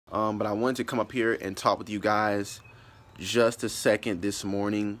But I wanted to come up here and talk with you guys just a second this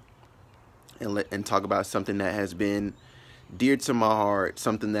morning and talk about something that has been dear to my heart,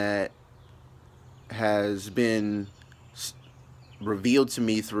 something that has been revealed to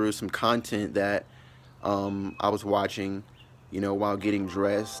me through some content that I was watching, while getting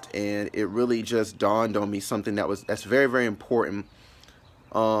dressed, and it really just dawned on me something that's very, very important.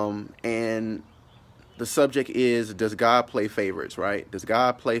 And the subject is, does God play favorites, right? Does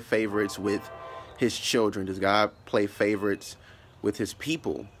God play favorites with his children? Does God play favorites with his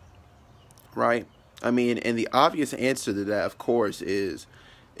people, right? I mean, and the obvious answer to that, of course, is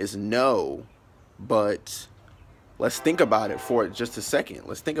no, but let's think about it for just a second.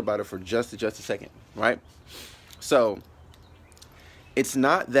 Let's think about it for just a second, right? So it's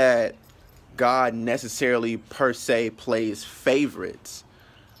not that God necessarily per se plays favorites,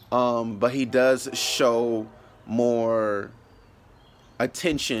 but he does show more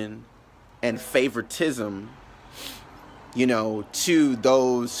attention and favoritism, to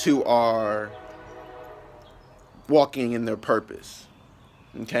those who are walking in their purpose.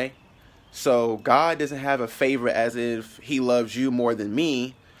 Okay? So God doesn't have a favorite as if he loves you more than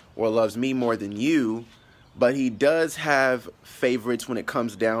me or loves me more than you, but he does have favorites when it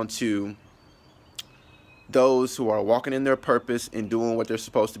comes down to those who are walking in their purpose and doing what they're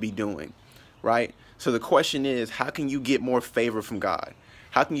supposed to be doing, right? So the question is, how can you get more favor from God?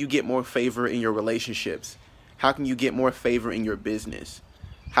 How can you get more favor in your relationships? How can you get more favor in your business?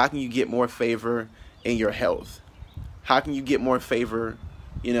 How can you get more favor in your health? How can you get more favor,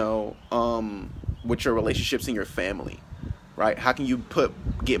 with your relationships in your family, right? How can you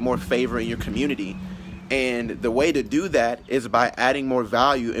get more favor in your community? And the way to do that is by adding more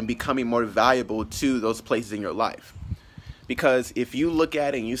value and becoming more valuable to those places in your life. Because if you look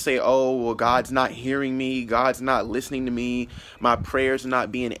at it and you say, oh, well, God's not hearing me, God's not listening to me, my prayers are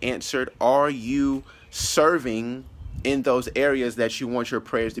not being answered, are you serving in those areas that you want your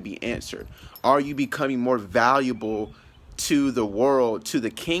prayers to be answered? Are you becoming more valuable to the world, to the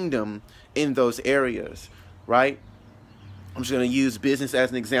kingdom in those areas, right? I'm just going to use business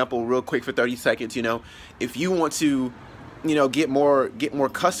as an example real quick for 30 seconds. If you want to, get more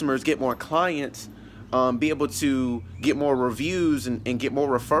customers, get more clients, be able to get more reviews and get more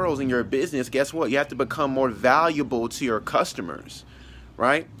referrals in your business, guess what? You have to become more valuable to your customers,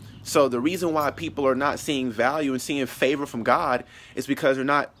 right? So the reason why people are not seeing value and seeing favor from God is because they're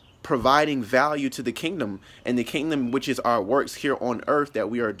not providing value to the kingdom, and the kingdom, which is our works here on earth that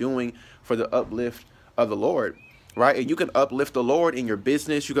we are doing for the uplift of the Lord. Right? And you can uplift the Lord in your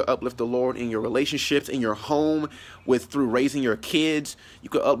business. You can uplift the Lord in your relationships, in your home, through raising your kids. You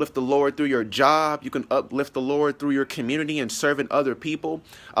can uplift the Lord through your job. You can uplift the Lord through your community and serving other people.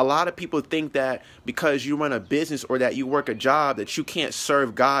 A lot of people think that because you run a business or that you work a job that you can't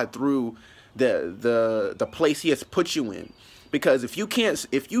serve God through the place he has put you in. Because if you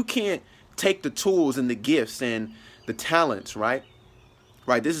can't take the tools and the gifts and the talents, right?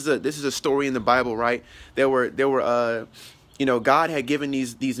 Right, this is a story in the Bible, right? There were God had given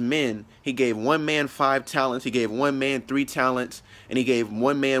these men. He gave one man 5 talents, he gave one man 3 talents, and he gave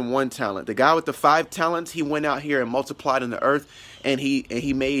one man 1 talent. The guy with the 5 talents, he went out here and multiplied in the earth, and he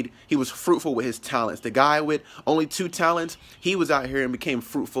was fruitful with his talents. The guy with only 2 talents, he was out here and became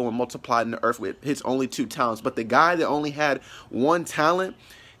fruitful and multiplied in the earth with his only 2 talents. But the guy that only had 1 talent,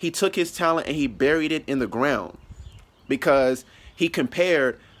 he took his talent and he buried it in the ground, because he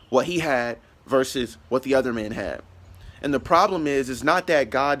compared what he had versus what the other man had. And the problem is not that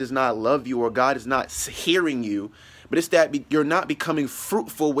God does not love you or God is not hearing you, but it's that you're not becoming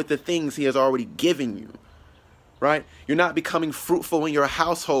fruitful with the things he has already given you, right? You're not becoming fruitful in your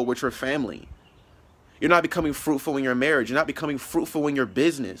household with your family. You're not becoming fruitful in your marriage. You're not becoming fruitful in your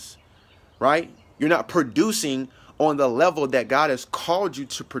business, right? You're not producing on the level that God has called you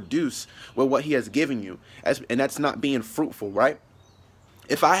to produce with what he has given you. And that's not being fruitful, right?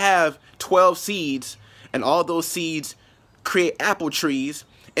 If I have 12 seeds and all those seeds create apple trees,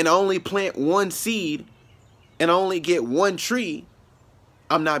 and I only plant 1 seed and I only get 1 tree,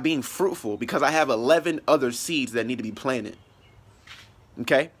 I'm not being fruitful, because I have 11 other seeds that need to be planted.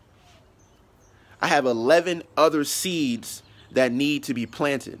 Okay? I have 11 other seeds that need to be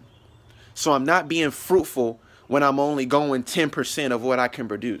planted. So I'm not being fruitful when I'm only going 10% of what I can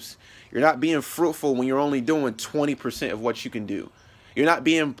produce. You're not being fruitful when you're only doing 20% of what you can do. You're not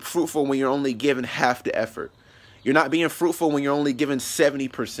being fruitful when you're only giving half the effort. You're not being fruitful when you're only giving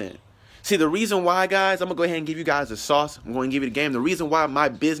 70%. See, the reason why, guys, I'm going to go ahead and give you guys the sauce. I'm going to give you the game. The reason why my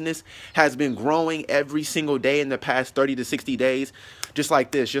business has been growing every single day in the past 30 to 60 days, just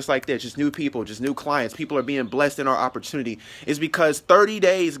like this, just new people, just new clients. People are being blessed in our opportunity is because 30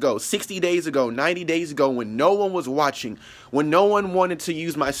 days ago, 60 days ago, 90 days ago, when no one was watching, when no one wanted to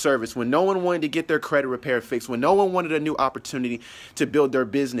use my service, when no one wanted to get their credit repair fixed, when no one wanted a new opportunity to build their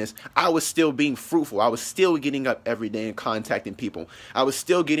business, I was still being fruitful. I was still getting up every day and contacting people. I was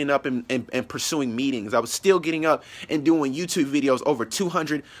still getting up and pursuing meetings. I was still getting up and doing YouTube videos, over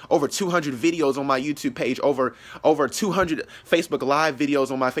 200 videos on my YouTube page, over 200 Facebook Live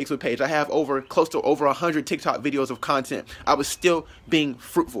videos on my Facebook page. I have close to over 100 TikTok videos of content. I was still being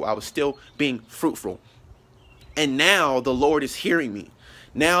fruitful. And now the Lord is hearing me.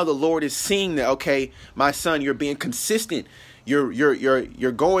 Now the Lord is seeing that, okay, my son, you're being consistent.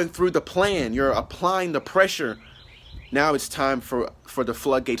 You're going through the plan. You're applying the pressure. Now it's time for the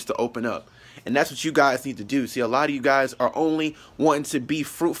floodgates to open up. And that's what you guys need to do. See, a lot of you guys are only wanting to be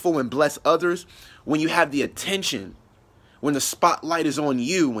fruitful and bless others when you have the attention, when the spotlight is on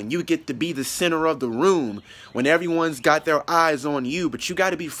you, when you get to be the center of the room, when everyone's got their eyes on you. But you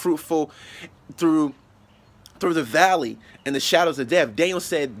got to be fruitful through the valley and the shadows of death. Daniel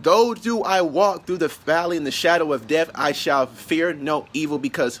said, though do I walk through the valley and the shadow of death, I shall fear no evil.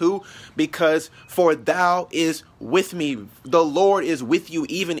 Because who? Because for thou is with me. The Lord is with you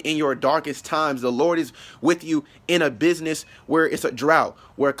even in your darkest times. The Lord is with you in a business where it's a drought,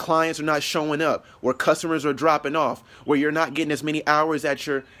 where clients are not showing up, where customers are dropping off, where you're not getting as many hours at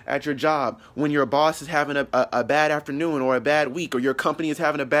your job, when your boss is having a bad afternoon or a bad week, or your company is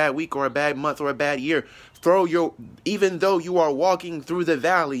having a bad week or a bad month or a bad year. Even though you are walking through the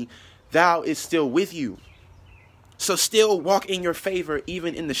valley, thou is still with you. So still walk in your favor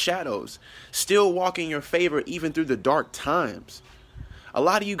even in the shadows. Still walk in your favor even through the dark times. A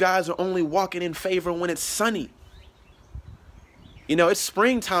lot of you guys are only walking in favor when it's sunny. You know, it's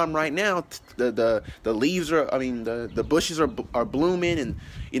springtime right now. The leaves are, the bushes are blooming, and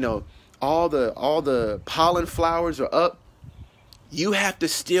you know, all the pollen flowers are up. You have to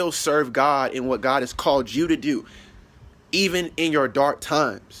still serve God in what God has called you to do, even in your dark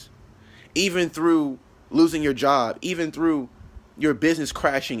times, even through losing your job, even through your business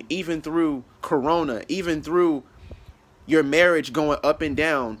crashing, even through Corona, even through your marriage going up and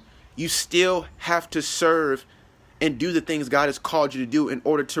down. You still have to serve and do the things God has called you to do in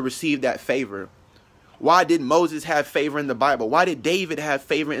order to receive that favor. Why did Moses have favor in the Bible? Why did David have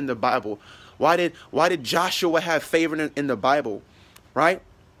favor in the Bible? Why did Joshua have favor in the Bible? Right?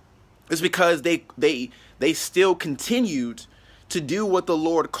 It's because they still continued to do what the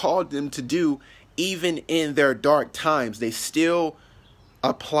Lord called them to do, even in their dark times. They still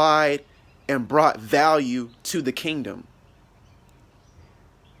applied and brought value to the kingdom.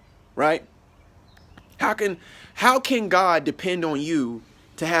 Right? How can God depend on you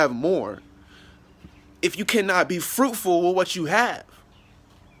to have more if you cannot be fruitful with what you have?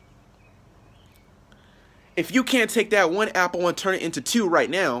 If you can't take that one apple and turn it into two right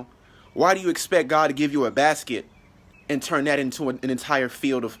now, why do you expect God to give you a basket and turn that into an entire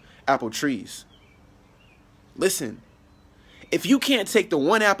field of apple trees? Listen, if you can't take the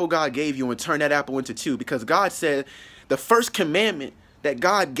one apple God gave you and turn that apple into two, because God said the first commandment that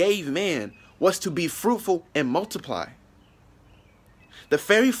God gave man was to be fruitful and multiply. The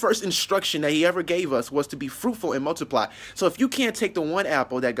very first instruction that he ever gave us was to be fruitful and multiply. So if you can't take the one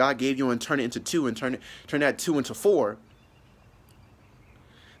apple that God gave you and turn it into two, and turn that two into four,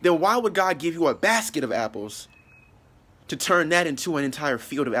 then why would God give you a basket of apples to turn that into an entire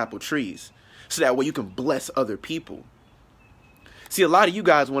field of apple trees, so that way you can bless other people? See, a lot of you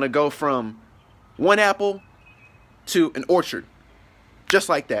guys want to go from one apple to an orchard, just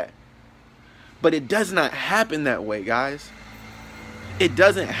like that. But it does not happen that way, guys. It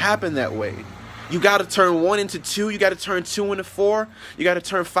doesn't happen that way. You got to turn one into two. You got to turn two into four. You got to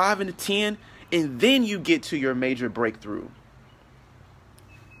turn 5 into 10. And then you get to your major breakthrough.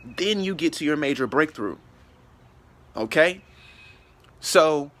 Okay?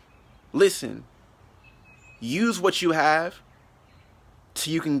 So, listen. Use what you have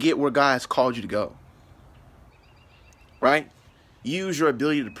so you can get where God has called you to go. Right? Use your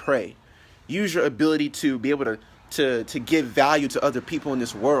ability to pray. Use your ability to be able to give value to other people in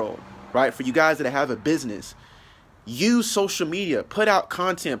this world, right? For you guys that have a business, use social media, put out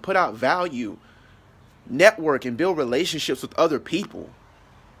content, put out value, network and build relationships with other people,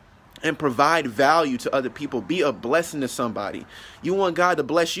 and provide value to other people. Be a blessing to somebody. You want God to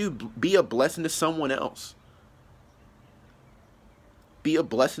bless you, be a blessing to someone else. Be a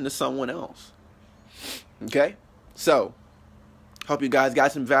blessing to someone else. Okay? So, Hope you guys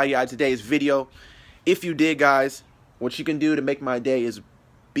got some value out of today's video. If you did, guys, what you can do to make my day is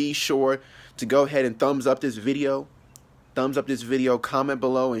be sure to go ahead and thumbs up this video, comment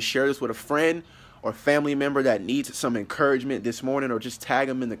below, and share this with a friend or family member that needs some encouragement this morning, or just tag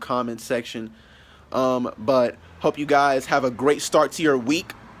them in the comment section. But hope you guys have a great start to your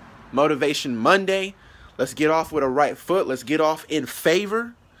week. Motivation Monday. Let's get off with a right foot. Let's get off in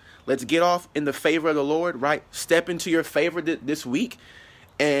favor. Let's get off in the favor of the Lord, right? Step into your favor this week.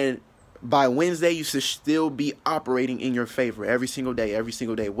 And by Wednesday, you should still be operating in your favor every single day, every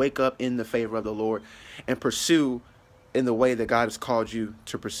single day. Wake up in the favor of the Lord and pursue in the way that God has called you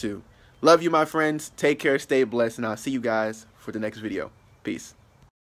to pursue. Love you, my friends. Take care. Stay blessed. And I'll see you guys for the next video. Peace.